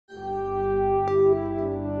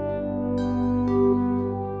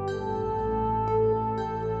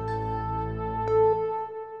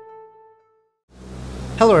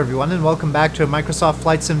Hello everyone and welcome back to Microsoft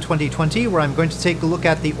Flight Sim 2020, where I'm going to take a look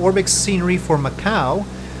at the Orbx scenery for Macau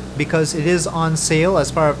because it is on sale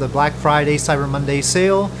as part of the Black Friday Cyber Monday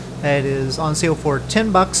sale. It is on sale for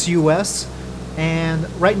 $10 US, and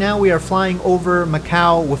right now we are flying over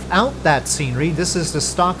Macau without that scenery. This is the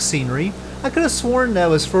stock scenery. I could have sworn that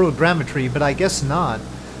was photogrammetry, but I guess not.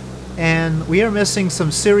 And we are missing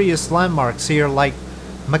some serious landmarks here, like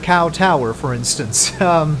Macau Tower, for instance,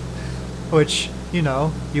 which, you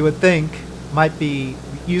know, you would think might be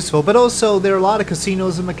useful. But also, there are a lot of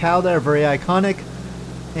casinos in Macau that are very iconic,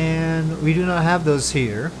 and we do not have those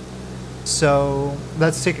here. So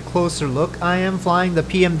let's take a closer look. I am flying the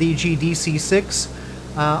PMDG DC-6.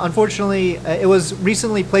 Unfortunately, it was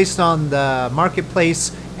recently placed on the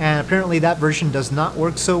marketplace, and apparently that version does not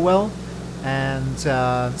work so well. And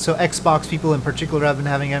so Xbox people in particular have been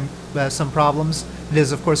having some problems. It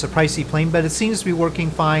is, of course, a pricey plane, but it seems to be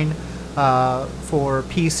working fine for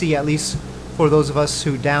PC, at least for those of us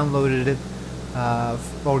who downloaded it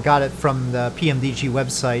or got it from the PMDG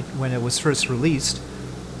website when it was first released.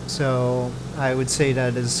 So I would say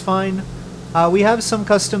that is fine. We have some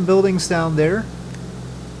custom buildings down there,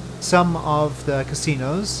 some of the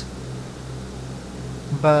casinos,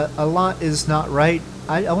 but a lot is not right.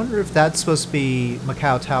 I wonder if that's supposed to be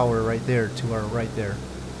Macau Tower right there, to our right there.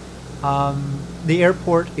 The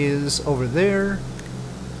airport is over there.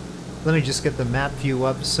 Let me just get the map view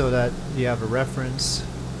up so that you have a reference.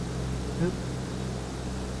 Oop.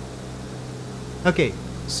 Okay,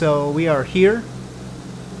 so we are here.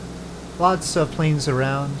 Lots of planes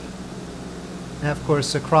around. And of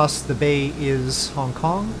course, across the bay is Hong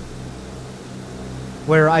Kong,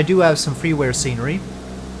 where I do have some freeware scenery.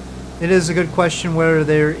 It is a good question whether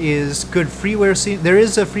there is good freeware scenery. There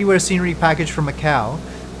is a freeware scenery package for Macau,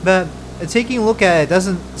 but taking a look at it,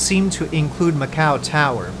 doesn't seem to include Macau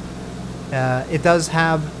Tower. It does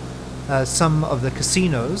have some of the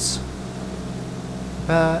casinos,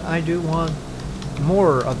 but I do want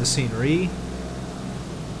more of the scenery.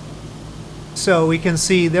 So we can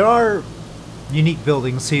see there are unique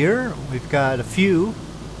buildings here. We've got a few,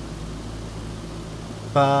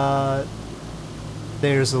 but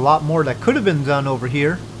there's a lot more that could have been done over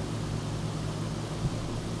here.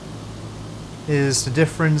 Is the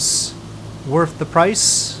difference worth the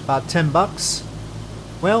price? About $10?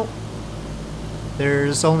 Well,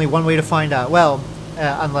 there's only one way to find out. Well,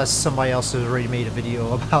 unless somebody else has already made a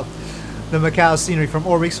video about the Macau scenery from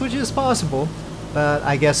Orbx, which is possible. But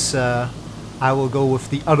I guess I will go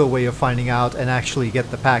with the other way of finding out and actually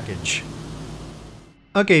get the package.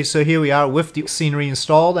 Okay, so here we are with the scenery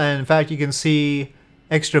installed, and in fact you can see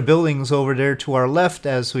extra buildings over there to our left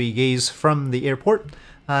as we gaze from the airport.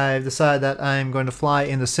 I've decided that I'm going to fly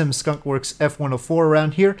in the Sim Skunk Works F-104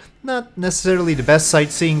 around here. Not necessarily the best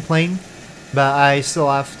sightseeing plane, but I still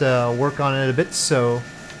have to work on it a bit, so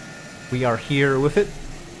we are here with it.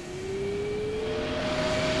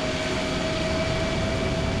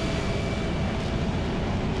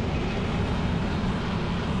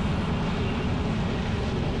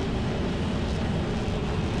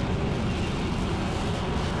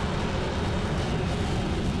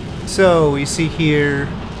 So we see here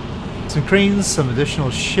some cranes, some additional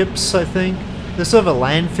ships, I think. There's sort of a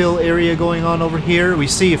landfill area going on over here. We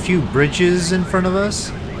see a few bridges in front of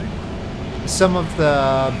us. Some of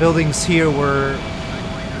the buildings here were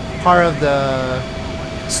part of the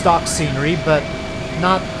stock scenery, but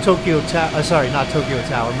not Tokyo Tower. Sorry, not Tokyo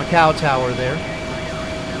Tower, Macau Tower there.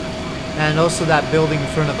 And also that building in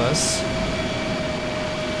front of us.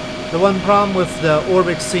 The one problem with the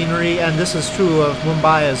Orbx scenery, and this is true of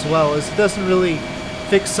Mumbai as well, is it doesn't really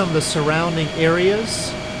fix some of the surrounding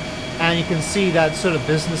areas. And you can see that sort of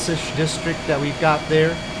business-ish district that we've got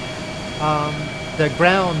there. The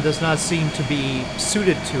ground does not seem to be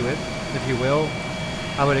suited to it, if you will.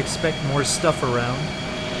 I would expect more stuff around.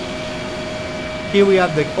 Here we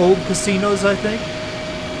have the old casinos, I think.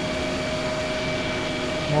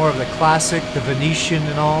 More of the classic, the Venetian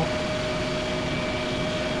and all.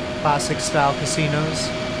 Classic style casinos.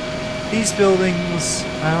 These buildings,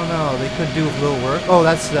 I don't know, they could do a little work. Oh,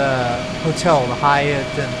 that's the hotel, the Hyatt,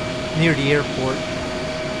 and near the airport.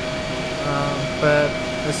 But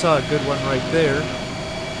I saw a good one right there.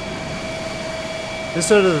 This is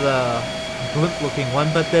sort of the blimp looking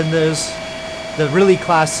one, but then there's the really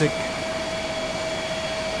classic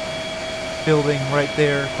building right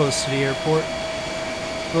there close to the airport.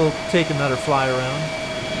 We'll take another fly around.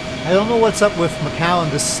 I don't know what's up with Macau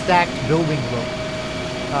and the stacked building look,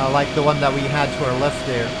 like the one that we had to our left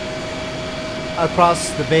there.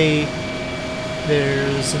 Across the bay,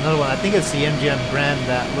 there's another one. I think it's the MGM Grand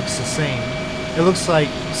that looks the same. It looks like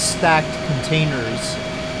stacked containers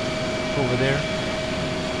over there.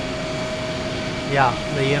 Yeah,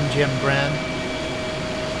 the MGM Grand.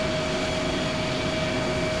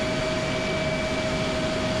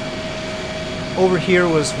 Over here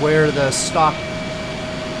was where the stock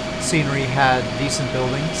scenery had decent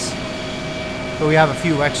buildings. But we have a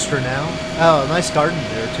few extra now. Oh, a nice garden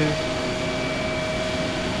there too.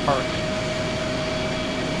 Park.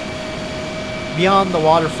 Beyond the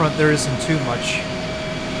waterfront there isn't too much.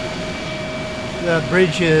 The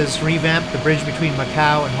bridge is revamped, the bridge between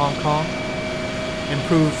Macau and Hong Kong.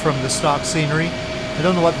 Improved from the stock scenery. I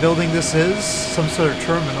don't know what building this is. Some sort of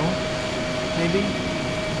terminal, maybe?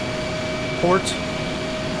 Port?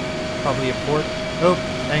 Probably a port. Oh,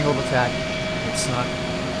 angle of attack. It's not.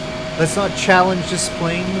 Let's not challenge this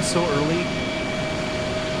plane so early.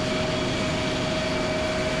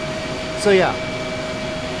 So yeah.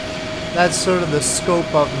 That's sort of the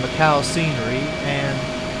scope of the Macau scenery,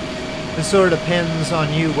 and it sort of depends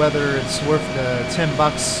on you whether it's worth the $10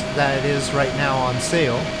 that it is right now on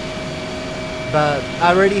sale. But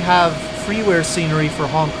I already have freeware scenery for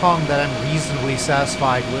Hong Kong that I'm reasonably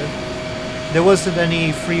satisfied with. There wasn't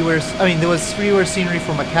any freeware, I mean there was freeware scenery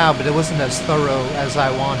for Macau, but it wasn't as thorough as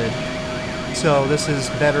I wanted. So this is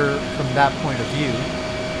better from that point of view.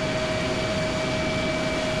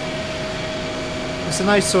 It's a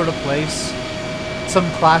nice sort of place. Some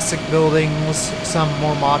classic buildings, some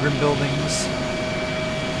more modern buildings.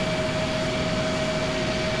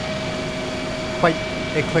 Quite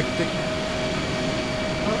eclectic.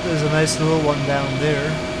 Oh, there's a nice little one down there.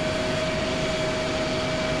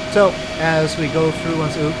 So, as we go through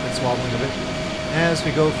once... Oop, it's wobbling a bit. As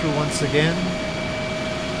we go through once again,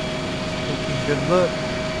 taking a good look.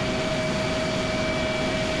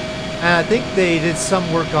 And I think they did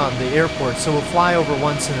some work on the airport, so we'll fly over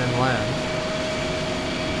once and then land.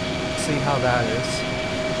 See how that is.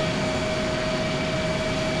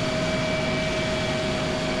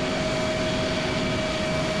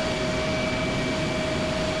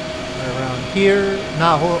 Around here,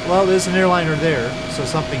 well, there's an airliner there, so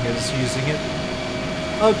something is using it.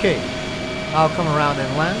 Okay, I'll come around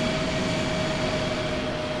and land.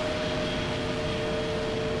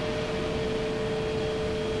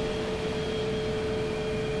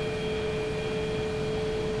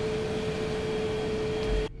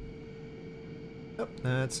 Oh,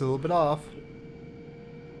 that's a little bit off.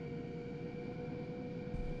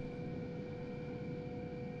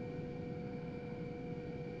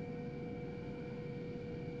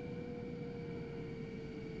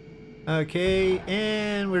 Okay,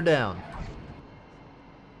 and we're down.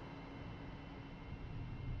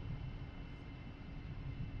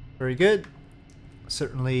 Very good.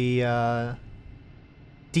 Certainly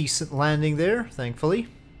decent landing there, thankfully.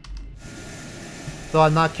 Though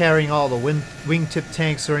I'm not carrying all the wingtip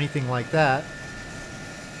tanks or anything like that.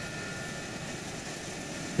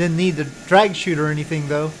 Didn't need the drag chute or anything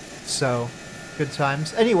though, so good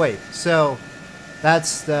times. Anyway, so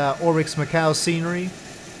that's the Orbx Macau scenery.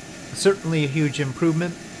 Certainly a huge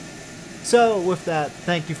improvement. So with that,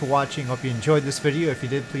 thank you for watching. Hope you enjoyed this video. If you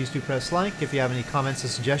did, please do press like. If you have any comments or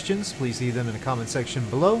suggestions, please leave them in the comment section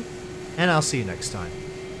below. And I'll see you next time.